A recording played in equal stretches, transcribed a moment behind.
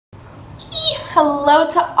Hello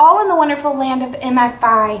to all in the wonderful land of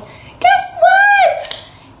MFI. Guess what?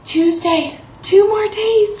 Tuesday, two more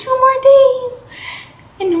days,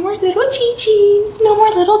 and no more little chi-chis. No more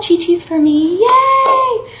little chi-chis for me,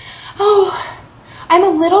 yay! Oh, I'm a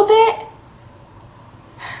little bit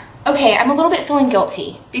feeling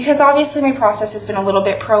guilty because obviously my process has been a little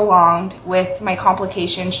bit prolonged with my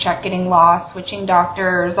complications, check getting lost, switching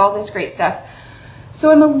doctors, all this great stuff. So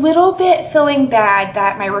I'm a little bit feeling bad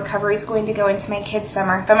that my recovery is going to go into my kids'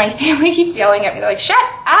 summer, but my family keeps yelling at me. They're like, shut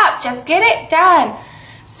up, just get it done.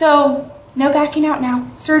 So no backing out now.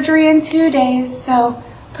 Surgery in 2 days. So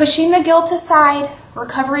pushing the guilt aside,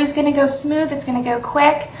 recovery is going to go smooth. It's going to go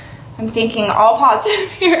quick. I'm thinking all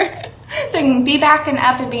positive here. So I can be back and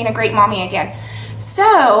up and being a great mommy again.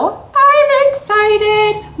 So I'm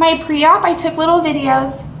excited. My pre-op, I took little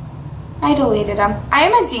videos. I deleted them. I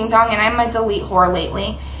am a ding dong and I'm a delete whore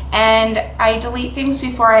lately. And I delete things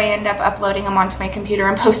before I end up uploading them onto my computer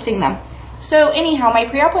and posting them. So anyhow, my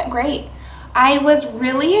pre-op went great. I was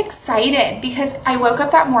really excited because I woke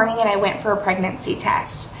up that morning and I went for a pregnancy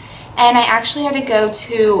test. And I actually had to go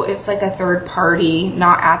to, it's like a third party,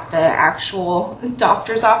 not at the actual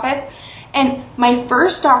doctor's office. And my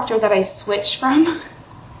first doctor that I switched from,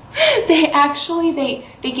 they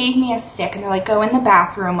gave me a stick and they're like, go in the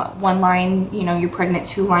bathroom, 1 line, you know, you're pregnant,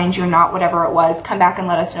 2 lines, you're not, whatever it was, come back and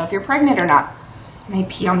let us know if you're pregnant or not. And I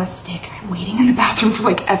pee on the stick and I'm waiting in the bathroom for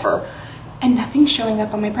like ever. And nothing's showing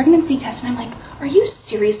up on my pregnancy test. And I'm like, are you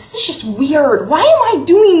serious? This is just weird. Why am I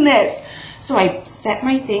doing this? So I set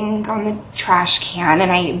my thing on the trash can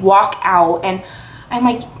and I walk out and I'm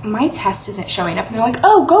like, my test isn't showing up. And they're like,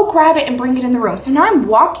 oh, go grab it and bring it in the room. So now I'm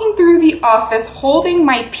walking through the office holding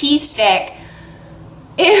my pee stick.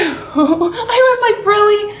 Ew. I was like,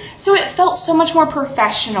 really? So it felt so much more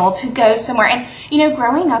professional to go somewhere. And, you know,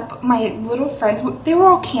 growing up, my little friends, they were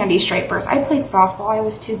all candy stripers. I played softball. I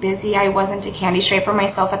was too busy. I wasn't a candy striper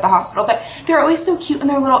myself at the hospital. But they're always so cute in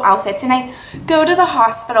their little outfits. And I go to the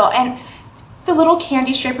hospital and the little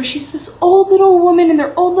candy striper, she's this old little woman and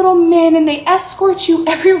they're old little men and they escort you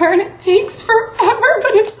everywhere and it takes forever,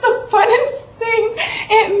 but it's the funnest thing.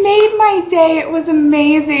 It made my day. It was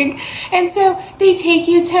amazing. And so they take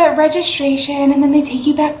you to registration and then they take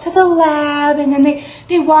you back to the lab and then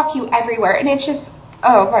they walk you everywhere and it's just,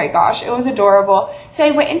 oh my gosh, it was adorable. So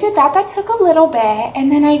I went and did that. That took a little bit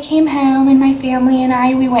and then I came home and my family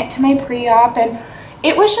and we went to my pre-op and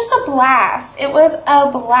it was just a blast. It was a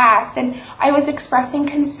blast. And I was expressing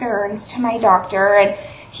concerns to my doctor and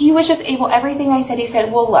he was just able, everything I said, he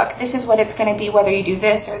said, well, look, this is what it's going to be, whether you do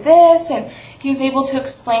this or this. And he was able to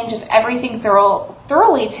explain just everything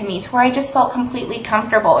thoroughly to me to where I just felt completely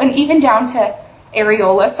comfortable. And even down to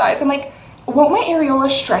areola size. I'm like, won't my areola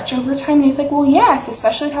stretch over time? And he's like, well, yes,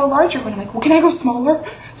 especially with how large you're going. I'm like, well, can I go smaller?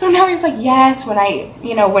 So now he's like, yes,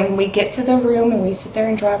 when we get to the room and we sit there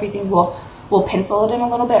and draw everything, we'll pencil it in a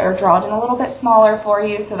little bit or draw it in a little bit smaller for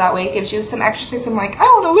you so that way it gives you some extra space. I'm like, I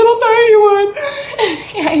want a little tiny one.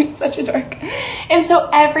 Yeah, I'm such a dork. And so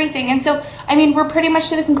everything. And so, I mean, we're pretty much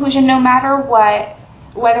to the conclusion no matter what,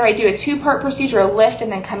 whether I do a 2-part procedure, a lift,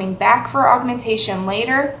 and then coming back for augmentation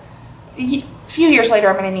later, a few years later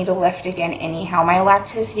I'm going to need a lift again anyhow. My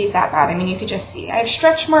elasticity is that bad. I mean, you could just see. I have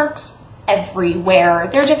stretch marks everywhere.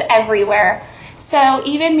 They're just everywhere. So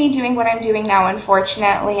even me doing what I'm doing now,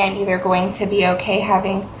 unfortunately, I'm either going to be okay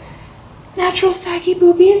having natural saggy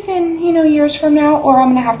boobies in, years from now, or I'm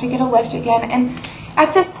going to have to get a lift again. And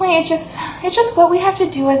at this point, it's just what we have to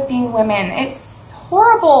do as being women. It's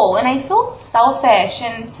horrible, and I feel selfish,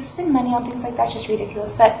 and to spend money on things like that is just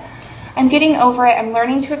ridiculous. But I'm getting over it. I'm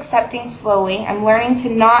learning to accept things slowly. I'm learning to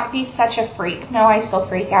not be such a freak. No, I still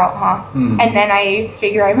freak out, huh? And then I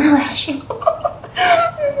figure I'm irrational.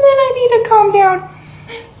 And then I need to calm down.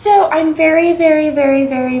 So I'm very, very, very,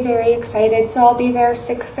 very, very excited. So I'll be there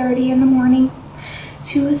 6:30 in the morning,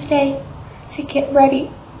 Tuesday, to get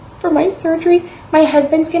ready for my surgery. My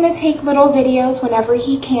husband's going to take little videos whenever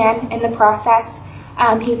he can in the process.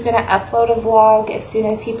 He's going to upload a vlog as soon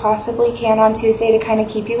as he possibly can on Tuesday to kind of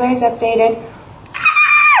keep you guys updated.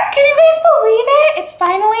 Can you guys believe it? It's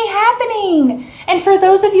finally happening. And for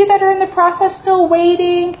those of you that are in the process still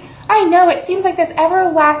waiting, I know it seems like this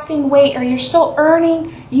everlasting wait or you're still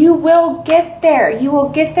earning. You will get there. You will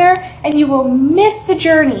get there and you will miss the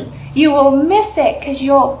journey. You will miss it because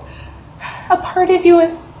a part of you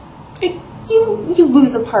you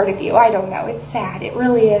lose a part of you. I don't know. It's sad. It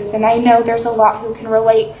really is. And I know there's a lot who can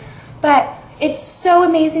relate. But it's so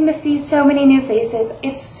amazing to see so many new faces.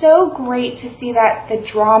 It's so great to see that the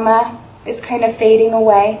drama is kind of fading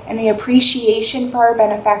away and the appreciation for our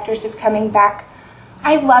benefactors is coming back.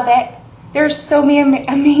 I love it. There's so many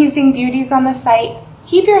amazing beauties on the site.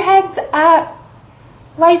 Keep your heads up.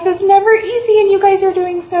 Life is never easy and you guys are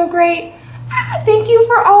doing so great. Thank you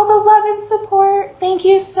for all the love and support. Thank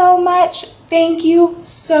you so much. Thank you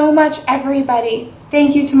so much, everybody.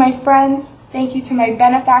 Thank you to my friends. Thank you to my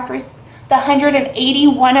benefactors, the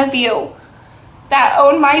 181 of you that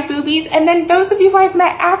own my boobies, and then those of you who I've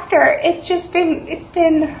met after. It's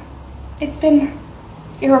been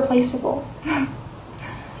irreplaceable.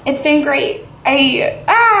 It's been great.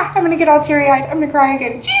 I'm gonna get all teary-eyed. I'm gonna cry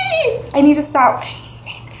again. Jeez, I need to stop.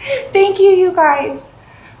 Thank you, you guys.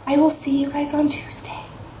 I will see you guys on Tuesday.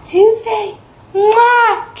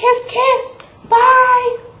 Mwah! Kiss, kiss.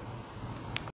 Bye.